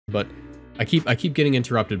but I keep getting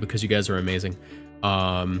interrupted because you guys are amazing.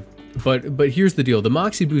 But here's the deal: the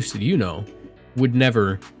Moxie boosted, would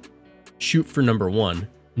never shoot for #1,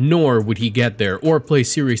 nor would he get there or play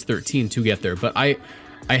Series 13 to get there. But I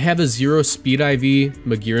have a 0 speed IV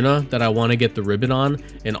MAGEARNA that I want to get the ribbon on,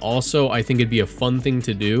 and also I think it'd be a fun thing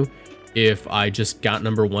to do if I just got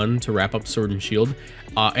 #1 to wrap up Sword and Shield.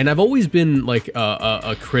 And I've always been like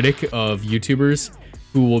a critic of YouTubers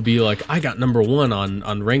who will be like, I got #1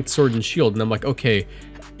 on ranked Sword and Shield, and I'm like, okay,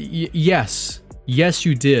 yes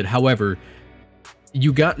you did. However,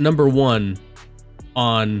 you got #1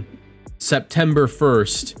 on September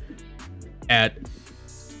 1st at,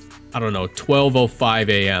 I don't know, 12:05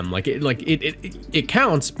 a.m. It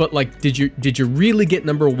counts, but like, did you really get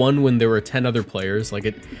 #1 when there were 10 other players?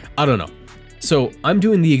 I don't know. So I'm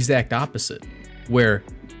doing the exact opposite, where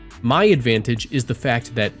my advantage is the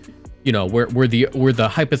fact that, we're the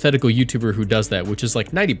hypothetical YouTuber who does that, which is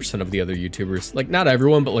like 90% of the other YouTubers. Like, not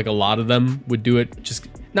everyone, but like a lot of them would do it, just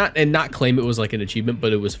not claim it was like an achievement,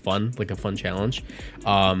 but it was fun, like a fun challenge.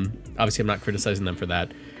 Obviously I'm not criticizing them for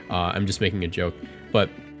that. I'm just making a joke. But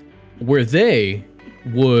where they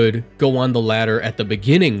would go on the ladder at the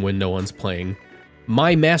beginning when no one's playing,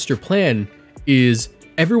 my master plan is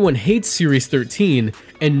everyone hates Series 13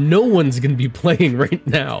 and no one's gonna be playing right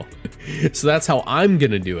now. So that's how I'm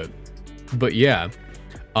gonna do it. But yeah,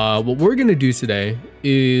 what we're gonna do today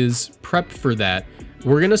is prep for that.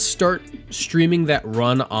 We're gonna start streaming that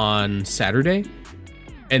run on Saturday,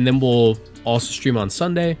 and then we'll also stream on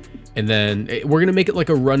Sunday, and then we're gonna make it like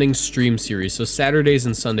a running stream series. So Saturdays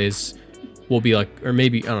and Sundays will be like, or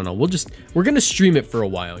maybe, I don't know, we're gonna stream it for a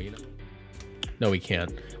while, No, we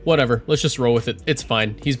can't. Whatever, let's just roll with it. It's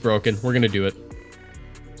fine, he's broken, we're gonna do it.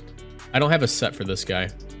 I don't have a set for this guy.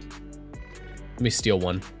 Let me steal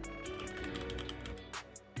one.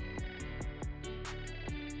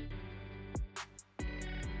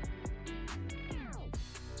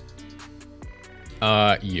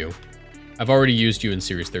 You. I've already used you in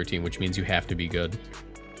Series 13, which means you have to be good.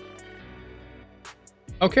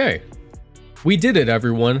 Okay. We did it,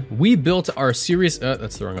 everyone. We built our Series...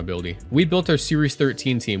 that's the wrong ability. We built our Series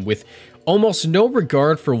 13 team with almost no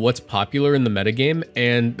regard for what's popular in the metagame,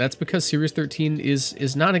 and that's because Series 13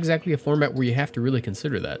 is not exactly a format where you have to really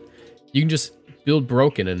consider that. You can just build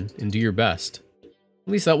broken and do your best.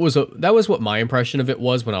 At least that was what my impression of it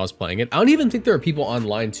was when I was playing it. I don't even think there are people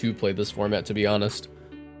online to play this format, to be honest.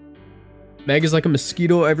 Mag is like a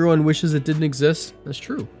mosquito. Everyone wishes it didn't exist. That's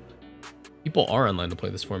true. People are online to play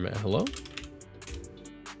this format. Hello?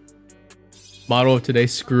 Motto of today,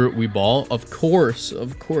 screw it, we ball. Of course,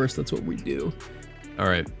 that's what we do. All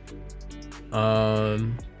right. I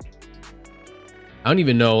don't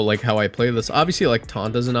even know like how I play this. Obviously, like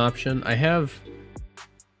taunt is an option.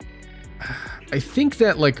 I think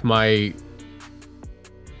that like my...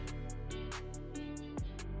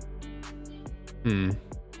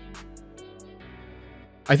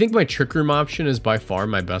 I think my Trick Room option is by far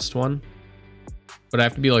my best one. But I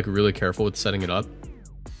have to be like really careful with setting it up.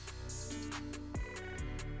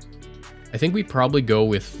 I think we probably go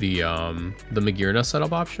with the MAGEARNA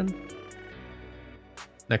setup option.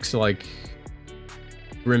 Next to like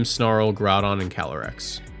Grimmsnarl, Groudon, and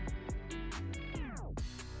Calyrex.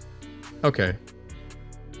 Okay.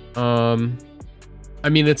 I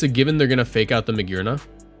mean, it's a given they're gonna fake out the MAGEARNA.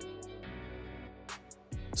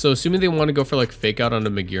 So assuming they want to go for like fake out on the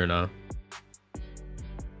MAGEARNA.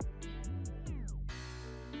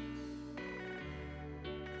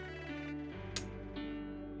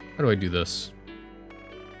 How do I do this?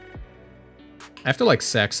 I have to like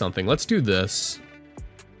sack something. Let's do this.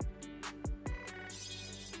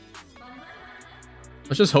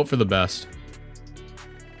 Let's just hope for the best.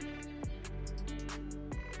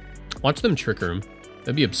 Watch them Trick Room.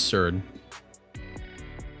 That'd be absurd.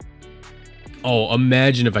 Oh,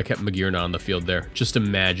 imagine if I kept MAGEARNA on the field there. Just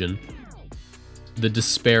imagine. The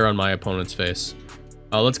despair on my opponent's face.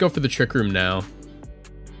 Let's go for the Trick Room now.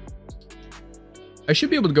 I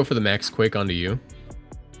should be able to go for the Max Quake onto you.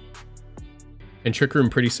 And Trick Room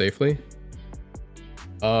pretty safely.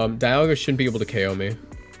 Dialga shouldn't be able to KO me.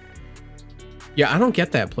 Yeah, I don't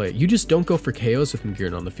get that play. You just don't go for KOs with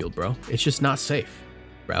MAGEARNA on the field, bro. It's just not safe,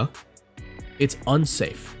 bro. It's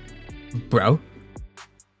unsafe, bro.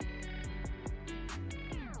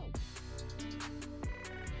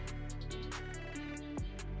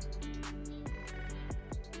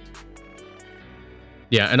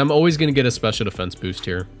 Yeah, and I'm always gonna get a special defense boost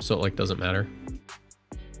here, so it like doesn't matter.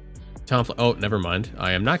 Oh, never mind.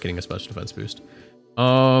 I am not getting a special defense boost.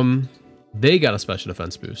 They got a special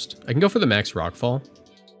defense boost. I can go for the max rockfall.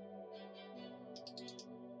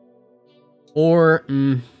 Or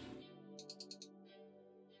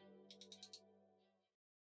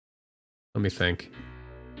Let me think.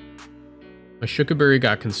 My Shookaberry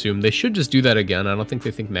got consumed. They should just do that again. I don't think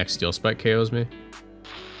they think Max Steel Spike KOs me.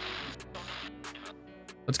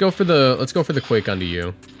 Let's go for the Quake onto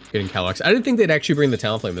you. Getting Calyrex. I didn't think they'd actually bring the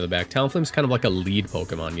Talonflame in the back. Talonflame's kind of like a lead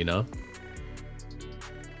Pokemon, you know?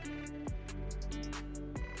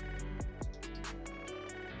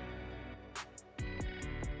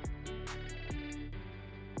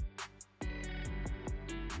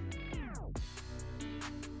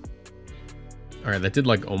 Alright, that did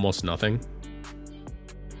like almost nothing.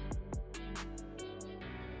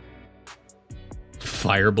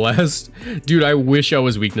 Fire Blast? Dude, I wish I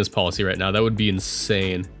was Weakness Policy right now. That would be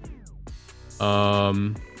insane.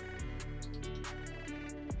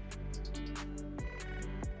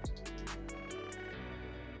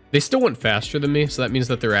 They still went faster than me, so that means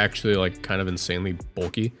that they're actually like kind of insanely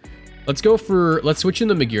bulky. Let's switch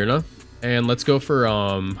into MAGEARNA, and let's go for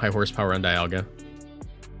high horsepower on Dialga.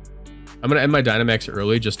 I'm gonna end my Dynamax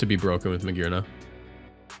early just to be broken with MAGEARNA.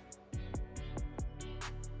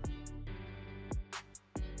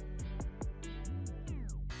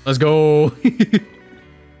 Let's go.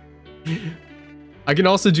 I can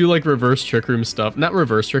also do like reverse Trick Room stuff. Not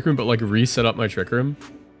reverse Trick Room, but like reset up my Trick Room.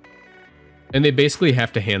 And they basically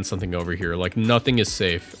have to hand something over here. Like nothing is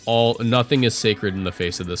safe. Nothing is sacred in the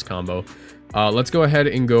face of this combo. Let's go ahead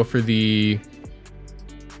and go for the...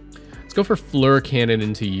 Let's go for Fleur Cannon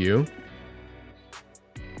into you.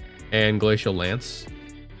 And Glacial Lance.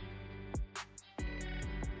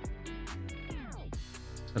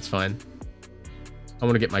 That's fine. I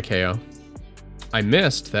want to get my KO. I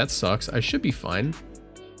missed. That sucks. I should be fine.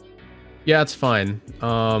 Yeah, it's fine.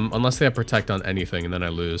 Unless they have Protect on anything, and then I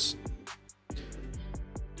lose.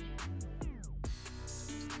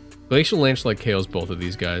 Glacial Lance like KOs both of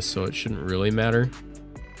these guys, so it shouldn't really matter.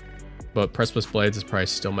 But Precipice Blades is probably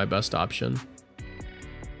still my best option.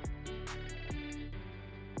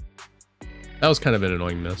 That was kind of an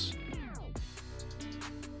annoying miss.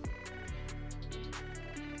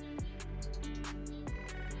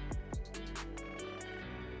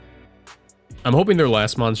 I'm hoping their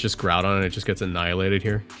last mon's just Groudon and it just gets annihilated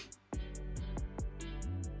here.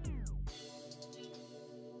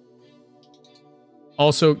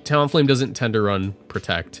 Also, Talonflame doesn't tend to run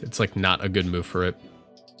Protect. It's like not a good move for it.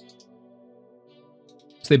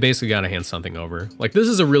 So they basically gotta hand something over. Like this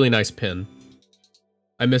is a really nice pin.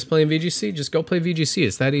 I miss playing VGC? Just go play VGC,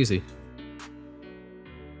 it's that easy.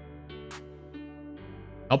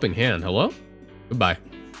 Helping Hand, hello? Goodbye.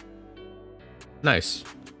 Nice.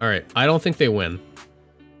 Alright, I don't think they win.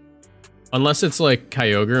 Unless it's like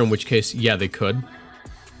Kyogre, in which case, yeah, they could.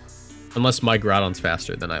 Unless my Groudon's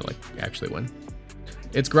faster, then I like actually win.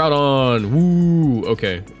 It's Groudon! Woo!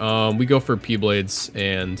 Okay, we go for P-Blades,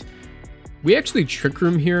 and we actually Trick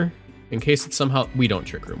Room here, in case it's somehow... We don't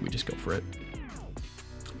Trick Room, we just go for it.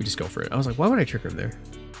 We just go for it. I was like, why would I Trick Room there?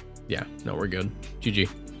 Yeah, no, we're good. GG.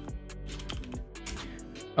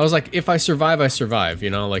 I was like, if I survive, I survive, you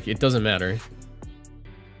know? Like, it doesn't matter.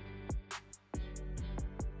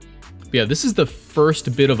 But yeah, this is the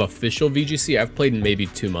first bit of official VGC I've played in maybe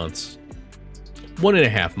 2 months.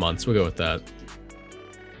 1.5 months, we'll go with that.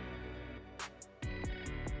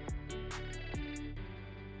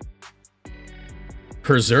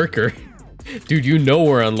 Berserker? Dude, you know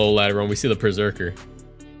we're on low ladder when we see the Berserker.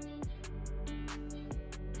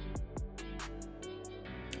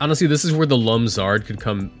 Honestly, this is where the Lumzard could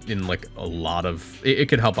come in like a lot of... It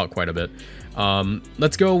could help out quite a bit.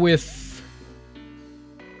 Let's go with...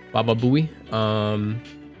 Baba Booey.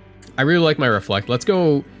 I really like my Reflect. Let's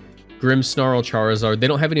go Grimmsnarl, Charizard. They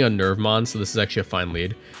don't have any on Nervemon, so this is actually a fine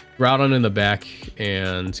lead. Groudon in the back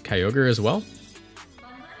and Kyogre as well.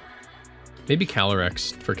 Maybe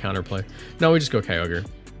Calyrex for counterplay. No, we just go Kyogre.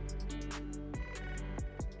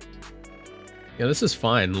 Yeah, this is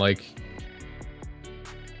fine. Like,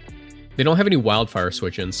 they don't have any Wildfire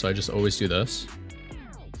switch-ins, so I just always do this.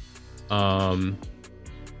 And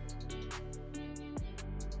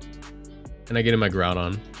I get in my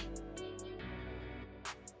Groudon.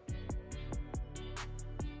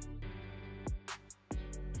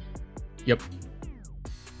 Yep.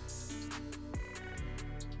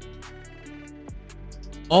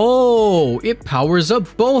 Oh, it powers up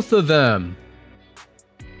both of them.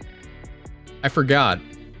 I forgot.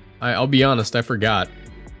 I'll be honest, I forgot.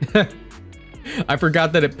 I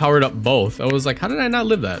forgot that it powered up both. I was like, how did I not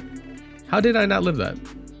live that? How did I not live that?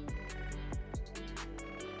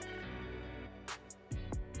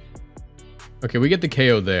 Okay, we get the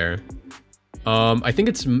KO there. I think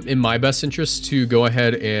it's in my best interest to go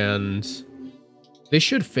ahead and... They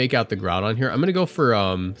should fake out the Groudon here. I'm going to go for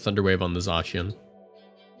Thunder Wave on the Zacian.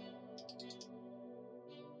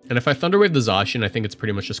 And if I Thunderwave the Zacian, I think it's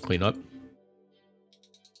pretty much just cleanup.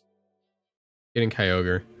 Getting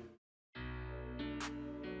Kyogre.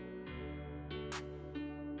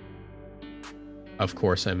 Of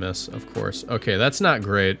course I miss, of course. Okay, that's not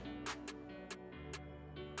great.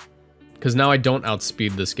 Because now I don't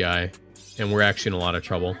outspeed this guy, and we're actually in a lot of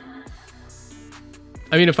trouble.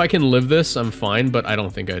 I mean, if I can live this, I'm fine, but I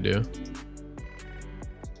don't think I do.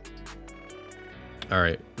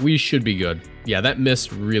 Alright, we should be good. Yeah, that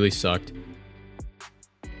miss really sucked.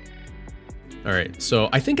 Alright, so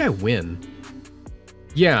I think I win.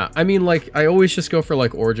 Yeah, I mean, like, I always just go for,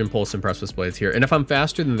 like, Origin Pulse and Precipice Blades here. And if I'm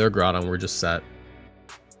faster than their Groudon, we're just set.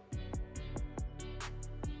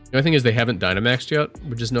 The only thing is they haven't Dynamaxed yet,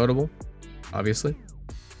 which is notable, obviously.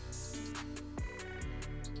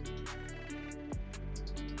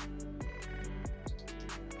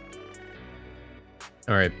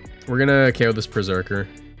 Alright, we're gonna KO this Berserker.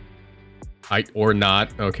 Or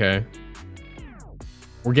not, okay.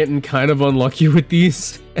 We're getting kind of unlucky with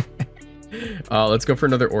these. Let's go for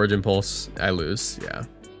another Origin Pulse. I lose, yeah.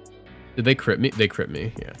 Did they crit me? They crit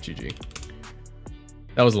me, yeah, GG.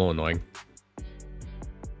 That was a little annoying.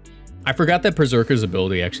 I forgot that Berserker's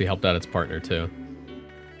ability actually helped out its partner too.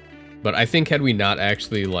 But I think had we not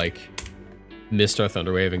actually, like, missed our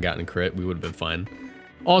Thunder Wave and gotten crit, we would have been fine.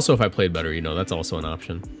 Also, if I played better, you know, that's also an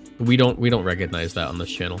option. We don't recognize that on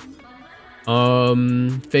this channel.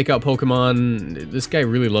 Fake out Pokemon. This guy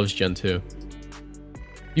really loves Gen 2.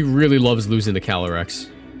 He really loves losing to Calyrex.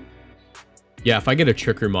 Yeah, if I get a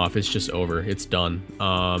Trick Room off, it's just over. It's done.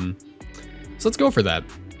 So let's go for that.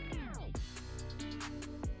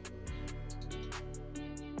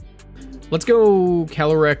 Let's go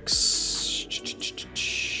Calyrex.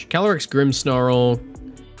 Calyrex Grimmsnarl.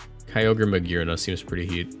 Kyogre Magearna seems pretty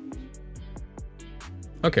heat.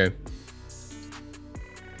 Okay.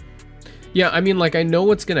 Yeah, I mean, like, I know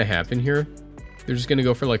what's gonna happen here. They're just gonna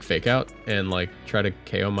go for, like, Fake Out and, like, try to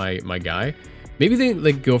KO my guy. Maybe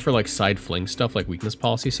they go for, like, side fling stuff, like Weakness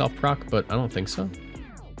Policy self-proc, but I don't think so.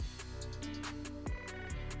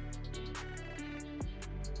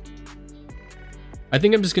 I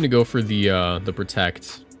think I'm just gonna go for the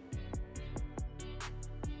Protect.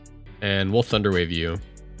 And we'll Thunder Wave you.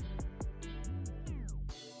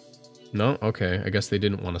 No? Okay, I guess they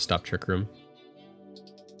didn't want to stop Trick Room.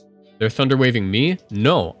 They're Thunder Waving me?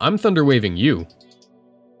 No, I'm Thunder Waving you.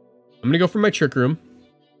 I'm gonna go for my Trick Room.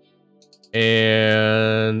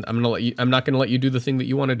 And I'm not gonna let you do the thing that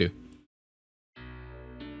you want to do.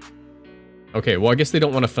 Okay, well, I guess they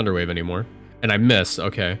don't want to Thunder Wave anymore. And I miss,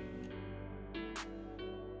 okay.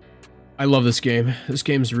 I love this game. This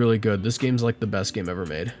game's really good. This game's like the best game ever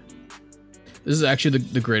made. This is actually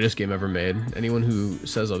the greatest game ever made. Anyone who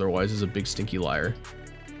says otherwise is a big stinky liar.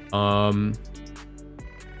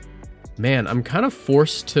 Man, I'm kind of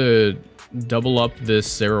forced to double up this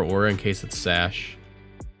Zeraora in case it's Sash.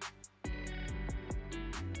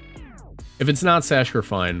 If it's not Sash, we're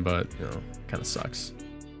fine, but, you know, kind of sucks.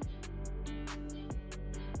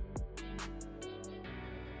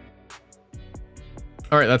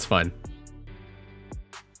 Alright, that's fine.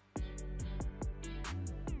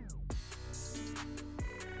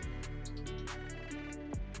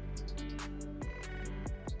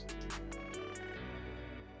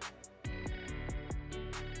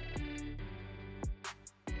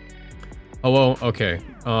 Oh, well, okay.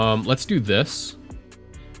 Let's do this.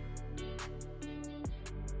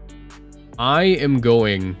 I am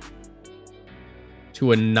going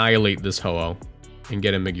to annihilate this Ho-Oh and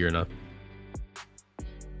get a Magearna.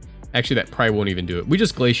 Actually, that probably won't even do it. We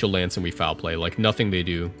just Glacial Lance and we Foul Play. Like, nothing they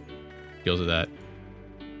do deals with that.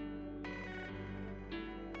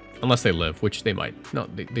 Unless they live, which they might. No,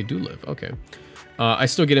 they do live. Okay. I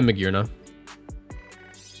still get a Magearna.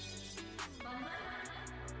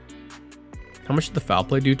 How much did the Foul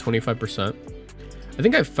Play do? 25%. I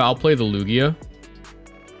think I Foul Play the Lugia.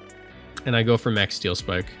 And I go for Max Steel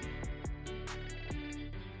Spike.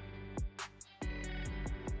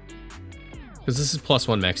 Because this is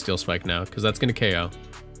 +1 Max Steel Spike now. Because that's going to KO.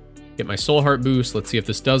 Get my Soul Heart boost. Let's see if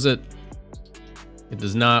this does it. It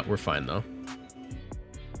does not. We're fine though.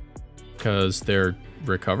 Because they're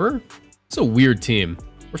Recover? It's a weird team.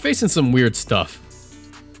 We're facing some weird stuff.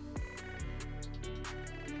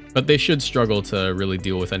 But they should struggle to really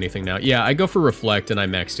deal with anything now. Yeah, I go for Reflect and I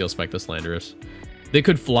Max Steel Spike this Landorus. They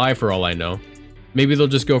could Fly for all I know. Maybe they'll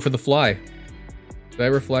just go for the Fly. Did I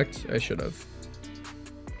Reflect? I should have.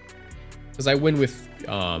 Because I win with,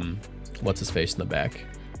 what's his face in the back?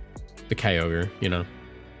 The Kyogre, you know.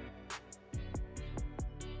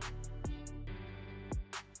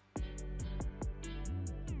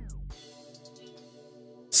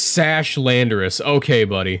 Sash Landorus. Okay,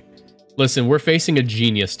 buddy. Listen, we're facing a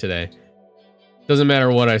genius today. Doesn't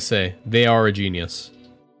matter what I say. They are a genius.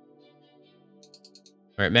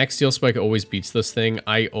 Alright, Max Steel Spike always beats this thing.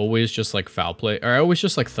 I always just like foul play. Or I always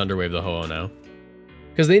just like Thunderwave the Ho-Oh now.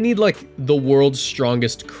 Because they need like the world's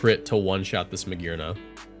strongest crit to one-shot this MAGEARNA.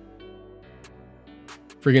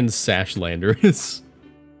 Friggin' Sash Landorus.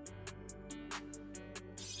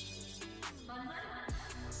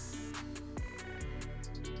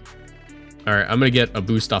 Alright, I'm gonna get a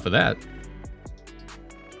boost off of that.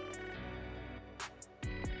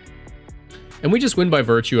 And we just win by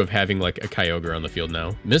virtue of having, like, a Kyogre on the field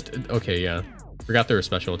now. Missed... Okay, yeah. Forgot they're a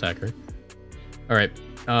special attacker. Alright.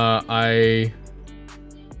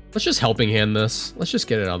 Let's just helping hand this. Let's just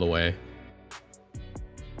get it out of the way.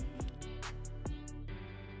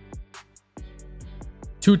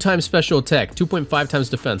 Two times special attack. 2.5 times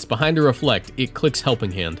defense. Behind a reflect. It clicks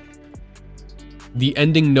helping hand. The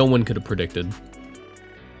ending no one could have predicted.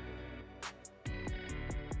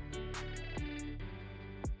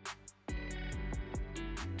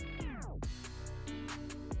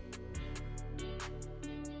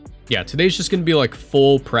 Yeah, today's just going to be like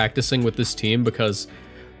full practicing with this team because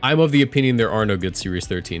I'm of the opinion there are no good Series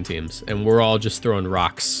 13 teams. And we're all just throwing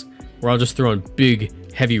rocks. We're all just throwing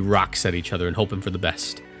big, heavy rocks at each other and hoping for the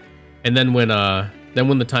best. And then when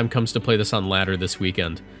the time comes to play this on ladder this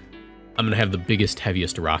weekend, I'm going to have the biggest,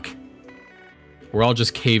 heaviest rock. We're all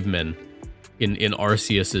just cavemen in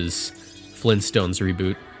Arceus's Flintstones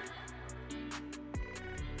reboot.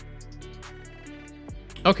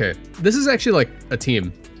 Okay, this is actually like a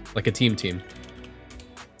team. Like a team.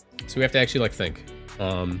 So we have to actually like think.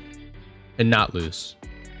 And not lose.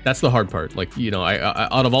 That's the hard part. Like, you know, I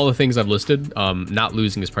out of all the things I've listed, not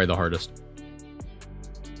losing is probably the hardest.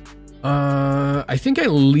 I think I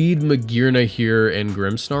lead MAGEARNA here and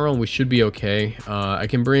Grimmsnarl, and we should be okay. I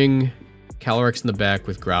can bring Calyrex in the back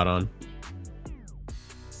with Groudon.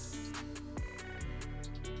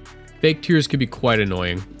 Fake Tears could be quite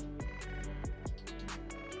annoying.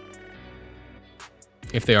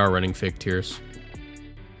 If they are running Fake Tears.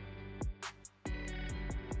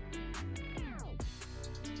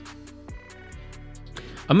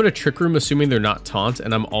 I'm going to Trick Room assuming they're not Taunt,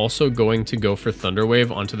 and I'm also going to go for Thunder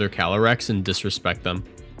Wave onto their Calyrex and disrespect them.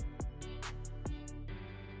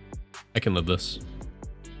 I can live this.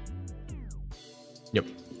 Yep.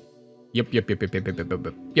 Yep.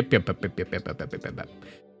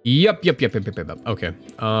 Okay.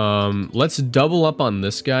 Let's double up on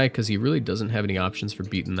this guy because he really doesn't have any options for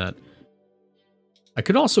beating that. I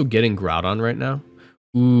could also get in Groudon right now.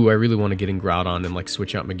 Ooh, I really want to get in Groudon and like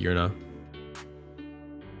switch out MAGEARNA.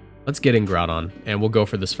 Let's get in Groudon and we'll go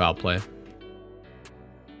for this foul play.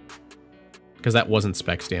 Because that wasn't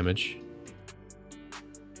Specs damage.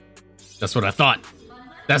 That's what I thought.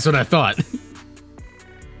 That's what I thought.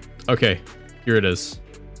 Okay, here it is.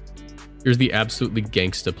 Here's the absolutely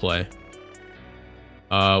gangsta play.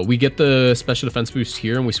 We get the special defense boost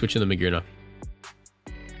here and we switch in the MAGEARNA.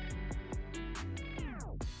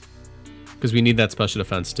 Because we need that special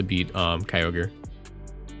defense to beat Kyogre.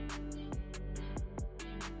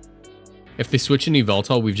 If they switch in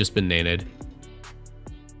Yveltal, we've just been naned.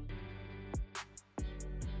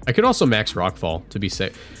 I could also max Rockfall to be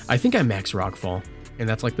safe. I think I max Rockfall, and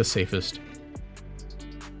that's like the safest.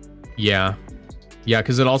 Yeah. Yeah,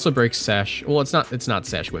 because it also breaks Sash. Well, it's not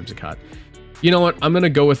Sash Whimsicott. You know what? I'm gonna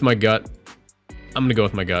go with my gut. I'm gonna go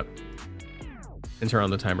with my gut. And turn on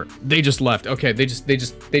the timer. They just left. Okay, they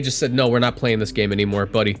just said no, we're not playing this game anymore,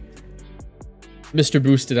 buddy. Mr.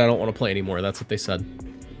 Boosted, I don't want to play anymore. That's what they said.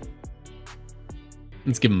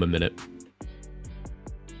 Let's give him a minute.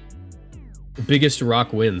 The biggest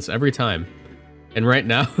rock wins every time. And right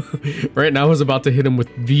now, right now I was about to hit him with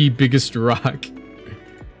the biggest rock.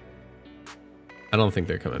 I don't think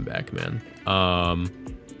they're coming back, man.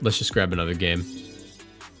 Let's just grab another game.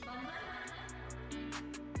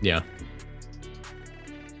 Yeah.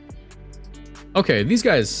 Okay, these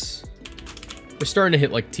guys, they're starting to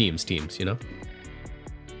hit like teams, you know?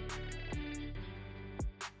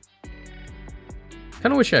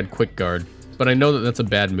 Kind of wish I had Quick Guard, but I know that that's a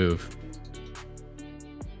bad move.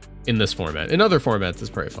 In this format. In other formats, it's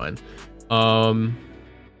probably fine.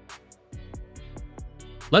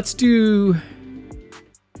 Let's do...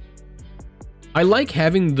 I like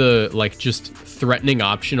having the, like, just threatening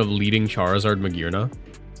option of leading Charizard MAGEARNA.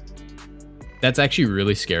 That's actually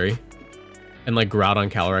really scary. And, like, Groudon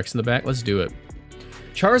Calyrex in the back. Let's do it.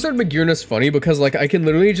 Charizard MAGEARNA's funny because, like, I can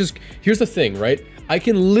literally just... Here's the thing, right? I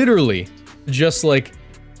can literally just, like,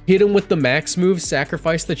 hit him with the max move,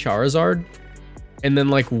 sacrifice the Charizard, and then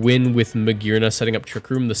like win with MAGEARNA setting up Trick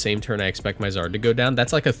Room the same turn I expect my Zard to go down.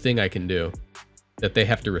 That's like a thing I can do that they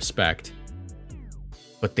have to respect.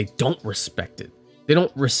 But they don't respect it. They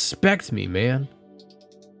don't respect me, man.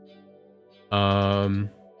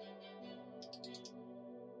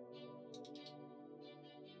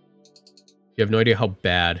 You have no idea how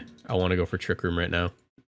bad I want to go for Trick Room right now.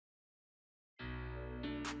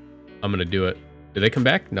 I'm gonna do it. Did they come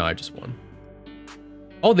back? No, I just won.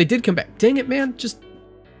 Oh, they did come back. Dang it, man. Just...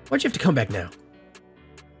 Why'd you have to come back now?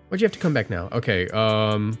 Why'd you have to come back now? Okay,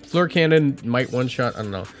 Fleur Cannon might one-shot. I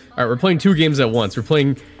don't know. Alright, we're playing 2 games at once. We're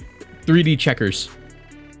playing 3D checkers.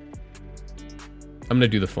 I'm gonna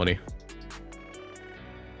do the funny.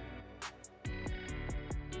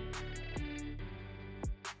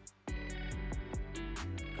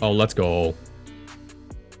 Oh, let's go.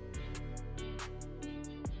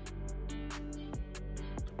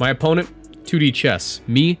 My opponent, 2D chess.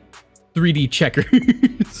 Me, 3D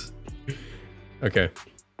checkers. Okay.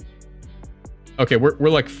 Okay, we're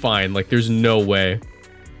like fine. Like, there's no way.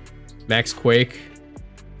 Max Quake.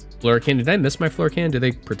 Flurrican. Did I miss my Flurrican? Did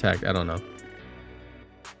they protect? I don't know.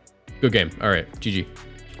 Good game. All right, GG.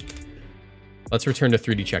 Let's return to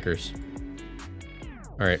 3D checkers.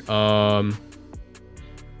 All right,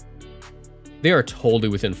 they are totally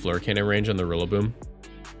within Fleur Cannon range on the Rillaboom.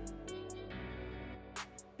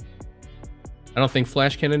 I don't think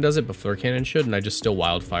Flash Cannon does it, but Fleur Cannon should, and I just still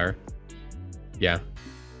Wildfire. Yeah.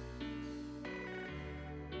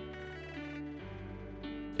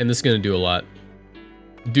 And this is gonna do a lot.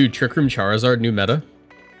 Dude, Trick Room Charizard, new meta.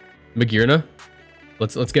 MAGEARNA.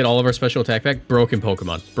 Let's get all of our special attack back. Broken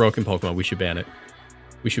Pokemon. Broken Pokemon. We should ban it.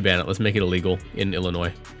 We should ban it. Let's make it illegal in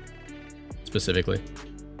Illinois. Specifically.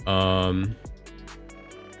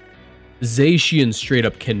 Zacian straight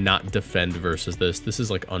up cannot defend versus this. This is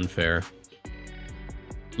like unfair.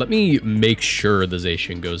 Let me make sure the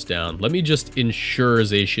Zacian goes down. Let me just ensure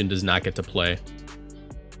Zacian does not get to play.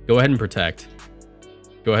 Go ahead and protect.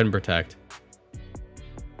 Go ahead and protect.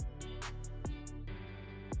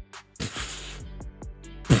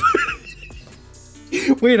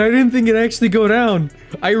 Wait, I didn't think it'd actually go down.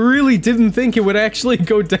 I really didn't think it would actually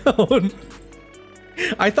go down.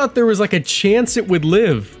 I thought there was like a chance it would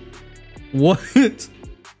live. What?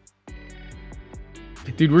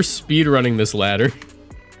 Dude, we're speedrunning this ladder.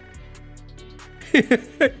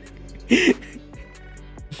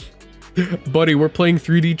 Buddy, we're playing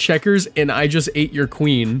 3D checkers and I just ate your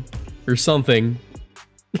queen. Or something.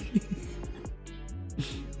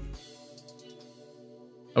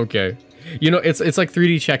 Okay. You know, it's like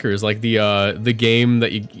 3D checkers, like the game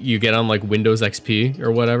that you get on like Windows XP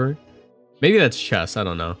or whatever. Maybe that's chess, I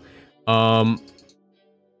don't know.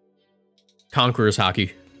 Conqueror's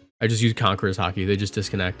Hockey. I just use Conqueror's Hockey. They just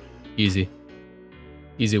disconnect. Easy.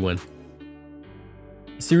 Easy win.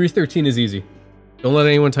 Series 13 is easy. Don't let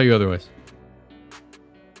anyone tell you otherwise.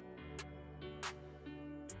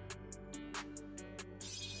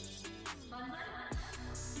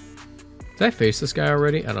 Did I face this guy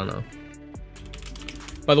already? I don't know.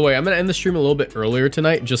 By the way, I'm gonna end the stream a little bit earlier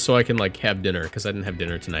tonight just so I can like have dinner because I didn't have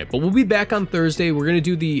dinner tonight. But we'll be back on Thursday. We're gonna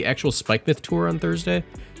do the actual Spike Myth tour on Thursday.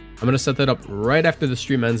 I'm gonna set that up right after the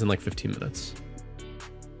stream ends in like 15 minutes.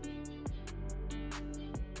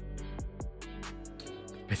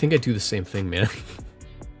 I think I do the same thing, man.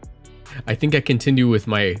 I think I continue with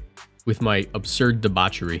my absurd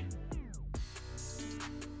debauchery.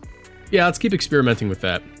 Yeah, let's keep experimenting with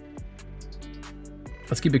that.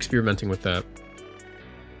 Let's keep experimenting with that.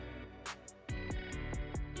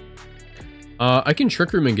 I can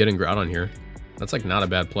Trick Room and get in Groudon here. That's like not a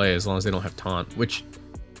bad play as long as they don't have Taunt, which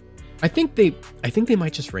I think they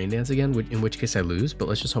might just Rain Dance again, in which case I lose, but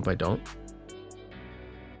let's just hope I don't.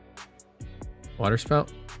 Water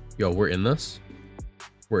Spout. Yo, we're in this.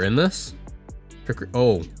 We're in this.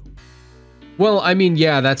 Oh. Well, I mean,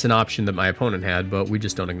 yeah, that's an option that my opponent had, but we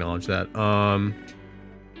just don't acknowledge that.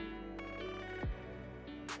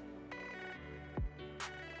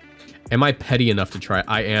 Am I petty enough to try?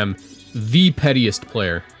 I am the pettiest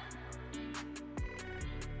player.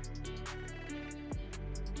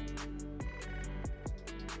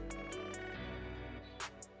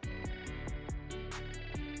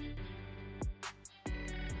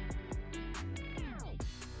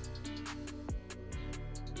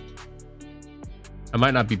 I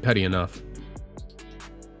might not be petty enough.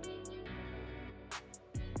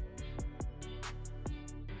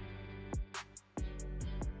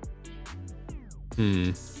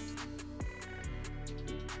 Let's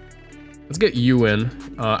get you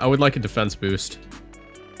in. I would like a defense boost.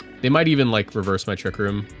 They might even like reverse my Trick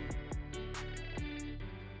Room.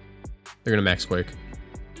 They're gonna Max Quake.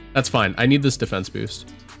 That's fine. I need this defense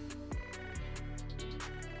boost.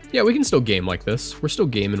 Yeah, we can still game like this. We're still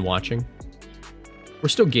gaming and watching. We're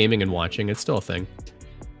still gaming and watching. It's still a thing.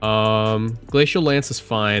 Glacial Lance is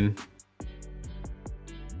fine.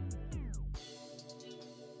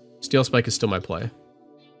 Steel Spike is still my play.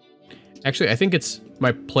 Actually, I think it's...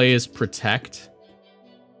 my play is Protect.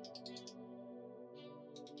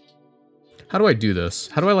 How do I do this?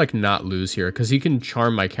 How do I, like, not lose here? Because he can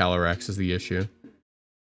charm my Calyrex is the issue.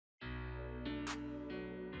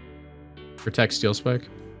 Protect Steel Spike.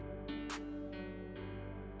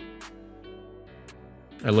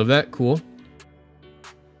 I love that. Cool.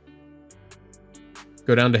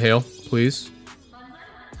 Go down to Hail, please.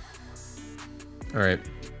 Alright.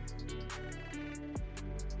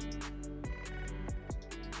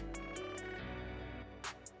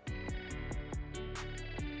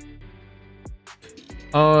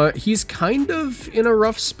 He's kind of in a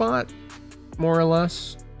rough spot, more or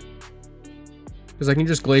less. Because I can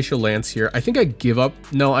just Glacial Lance here. I think I give up.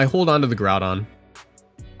 No, I hold on to the Groudon.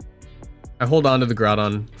 I hold on to the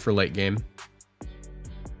Groudon for late game.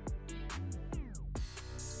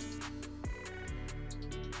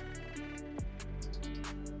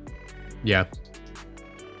 Yeah.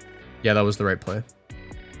 Yeah, that was the right play.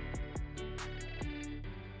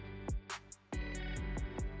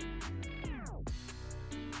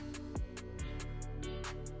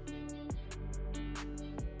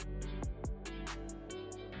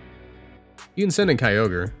 You can send in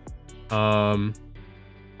Kyogre.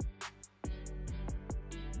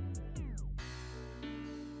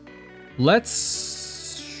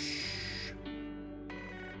 Let's...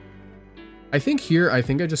 I think here, I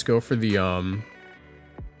think I just go for the, I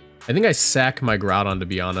think I sack my Groudon, to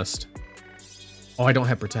be honest. Oh, I don't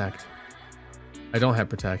have Protect. I don't have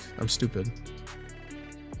Protect. I'm stupid.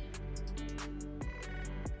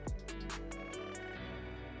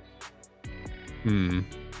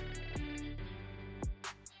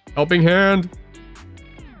 Helping Hand!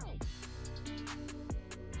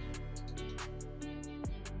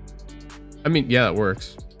 I mean, yeah, it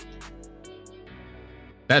works.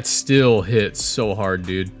 That still hit so hard,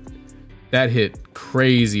 dude. That hit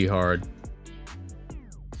crazy hard.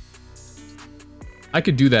 I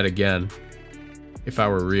could do that again if I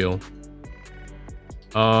were real.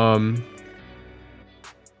 But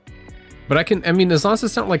I can, I mean, as long as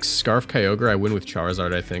it's not like Scarf Kyogre, I win with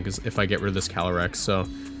Charizard, I think, is if I get rid of this Calyrex, so.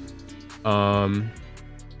 And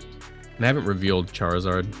I haven't revealed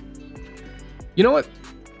Charizard. You know what?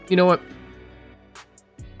 You know what?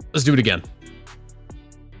 Let's do it again.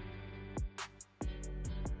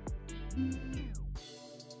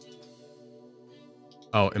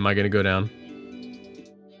 Oh, am I gonna go down?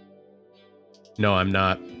 No, I'm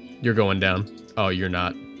not. You're going down. Oh, you're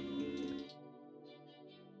not.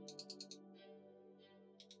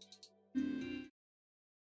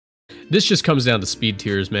 This just comes down to speed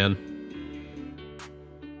tiers, man.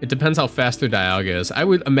 It depends how fast their Dialga is. I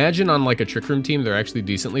would imagine on like a Trick Room team, they're actually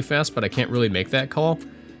decently fast, but I can't really make that call.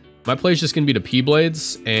 My play is just going to be to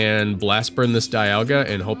P-Blades and Blast Burn this Dialga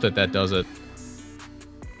and hope that that does it.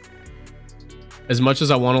 As much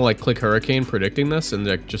as I want to like click Hurricane predicting this and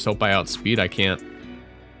like, just hope I outspeed, I can't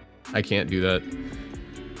do that.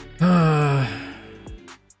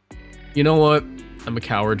 You know what? I'm a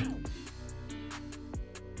coward.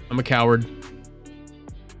 I'm a coward.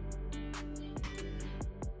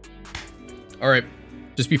 Alright.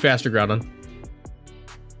 Just be faster, Groudon.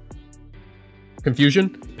 Confusion?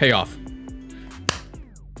 Payoff.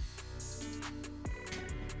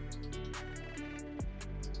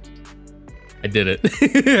 I did it.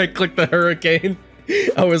 I clicked the Hurricane.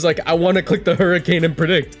 I was like, I want to click the Hurricane and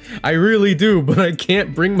predict. I really do, but I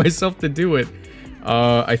can't bring myself to do it.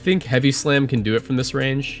 I think Heavy Slam can do it from this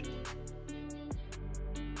range.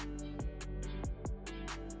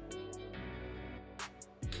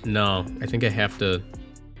 No, I think I have to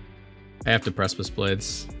Precipice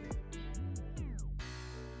Blades.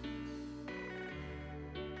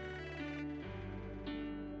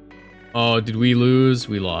 Oh, did we lose?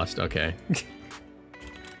 We lost. Okay.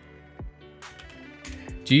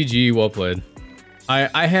 GG, well played.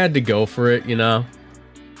 I had to go for it, you know.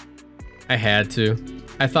 I had to.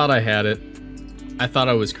 I thought I had it. I thought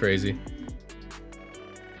I was crazy.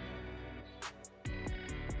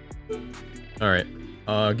 Alright.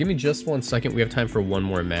 Give me just 1 second. We have time for one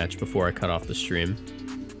more match before I cut off the stream.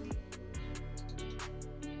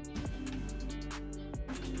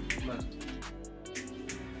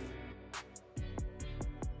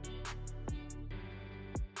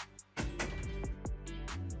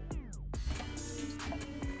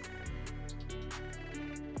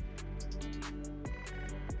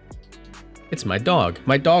 It's my dog.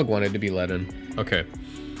 My dog wanted to be let in. Okay.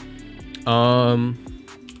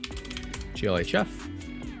 GLHF.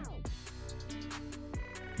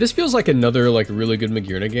 This feels like another like really good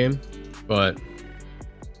MAGEARNA game, but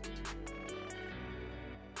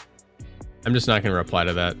I'm just not gonna reply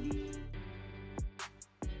to that.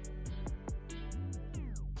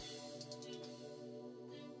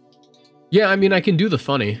 Yeah, I mean, I can do the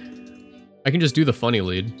funny. I can just do the funny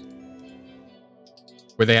lead.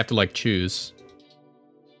 Where they have to, like, choose.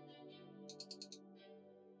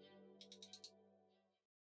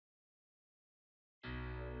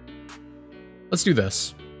 Let's do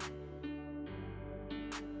this.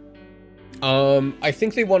 I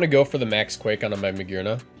think they want to go for the max Quake on my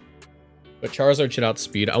MAGEARNA. But Charizard should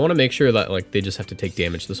outspeed. I want to make sure that, like, they just have to take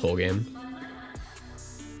damage this whole game.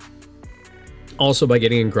 Also, by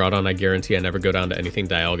getting in Groudon, I guarantee I never go down to anything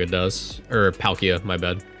Dialga does. Or Palkia, my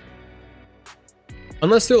bad.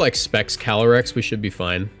 Unless they're like Specs Calyrex, we should be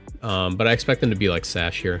fine. But I expect them to be like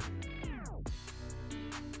Sash here.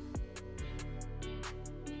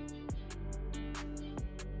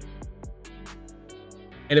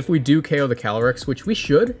 And if we do KO the Calyrex, which we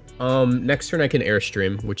should, next turn I can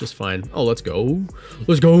Airstream, which is fine. Oh, let's go.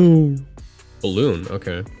 Let's go. Balloon,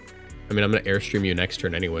 okay. I mean, I'm going to Airstream you next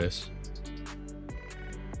turn anyways.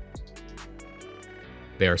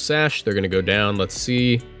 They are Sash. They're going to go down. Let's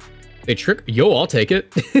see. They trick. Yo, I'll take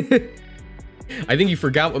it. I think you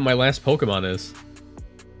forgot what my last Pokemon is.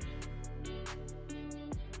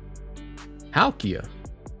 Palkia.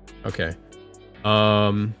 Okay.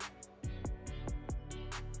 I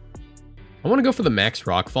want to go for the max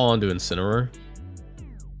Rockfall onto Incineroar.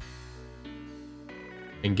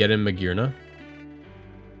 And get in MAGEARNA.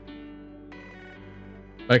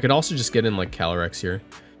 But I could also just get in like Calyrex here.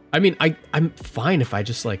 I mean, I'm fine if I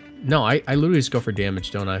just like... No, I literally just go for damage,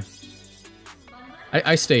 don't I?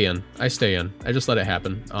 I stay in. I stay in. I just let it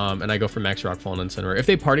happen. And I go for max Rockfall and Incineroar. If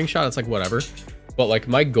they parting shot, it's like whatever. But like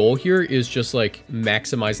my goal here is just like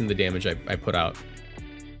maximizing the damage I put out.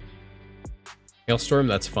 Hailstorm,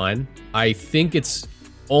 that's fine. I think it's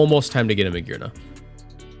almost time to get a MAGEARNA.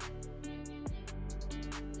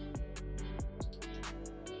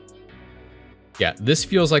 Yeah, this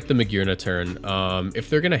feels like the MAGEARNA turn. If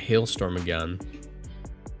they're gonna Hailstorm again...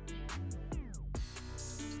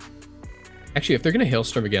 Actually, if they're gonna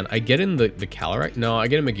Hailstorm again, I get in the Calyrex? No, I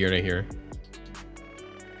get a MAGEARNA here.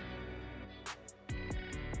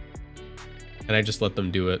 And I just let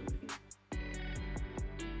them do it.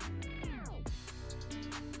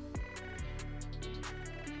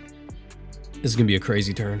 This is gonna be a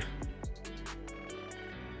crazy turn.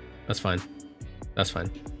 That's fine. That's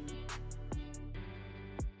fine.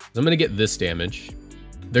 So I'm gonna get this damage.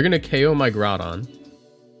 They're gonna KO my Groudon.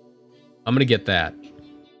 I'm gonna get that.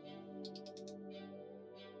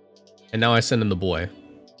 And now I send in the boy.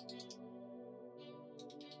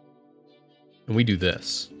 And we do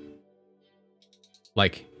this.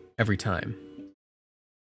 Like, every time.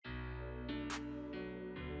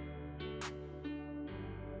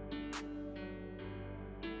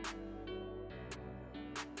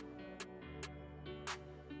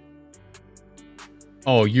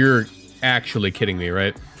 Oh, you're actually kidding me,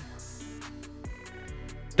 right?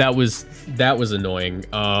 That was annoying.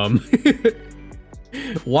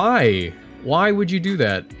 Why? Why would you do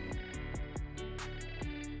that?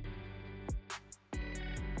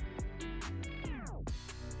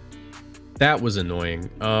 That was annoying.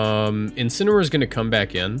 Incineroar is going to come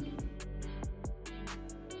back in.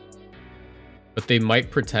 But they might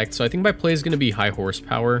protect. So I think my play is going to be high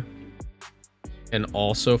horsepower. And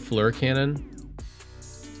also Fleur Cannon.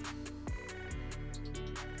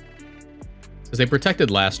 Because they protected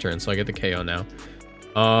last turn, so I get the KO now.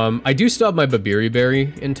 I do still have my Babiri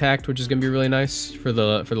Berry intact, which is gonna be really nice for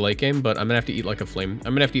the late game, but I'm gonna have to eat like a flame.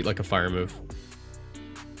 I'm gonna have to eat like a fire move,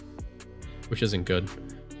 which isn't good.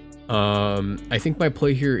 I think my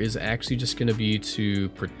play here is actually just gonna be to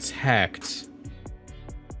protect.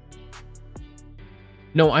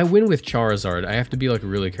 No, I win with Charizard. I have to be like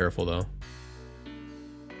really careful though.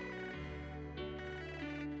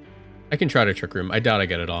 I can try to Trick Room. I doubt I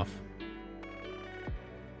get it off.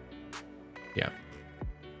 Yeah.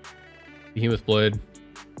 Behemoth Blade.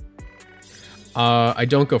 I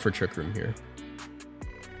don't go for Trick Room here.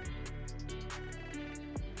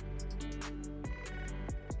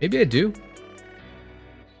 Maybe I do.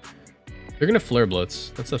 They're gonna Flare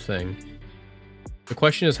Blitz. That's the thing. The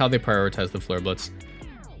question is how they prioritize the Flare Blitz.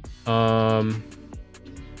 I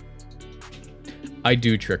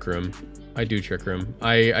do Trick Room. I do Trick Room.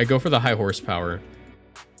 I go for the high horsepower.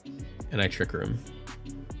 And I Trick Room.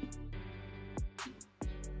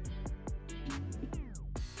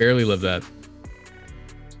 Barely live that.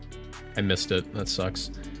 I missed it. That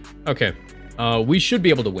sucks. Okay. We should be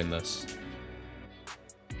able to win this.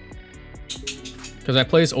 Because I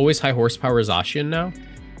play as always high horsepower Zacian now.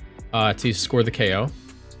 To score the KO.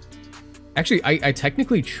 Actually, I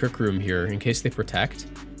technically Trick Room here in case they protect.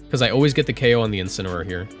 Because I always get the KO on the Incineroar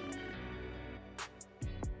here.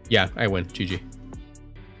 Yeah, I win. GG.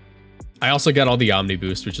 I also got all the Omni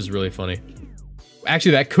boost, which is really funny.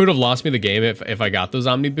 Actually, that could have lost me the game if I got those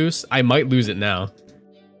Omni boosts. I might lose it now.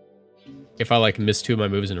 If I, like, miss 2 of my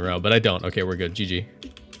moves in a row. But I don't. Okay, we're good. GG.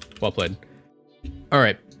 Well played.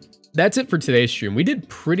 Alright. That's it for today's stream. We did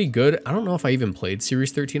pretty good. I don't know if I even played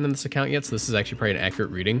Series 13 on this account yet, so this is actually probably an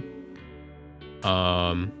accurate reading.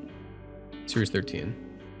 Series 13.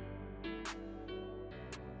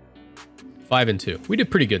 5 and 2. We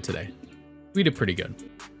did pretty good today. We did pretty good.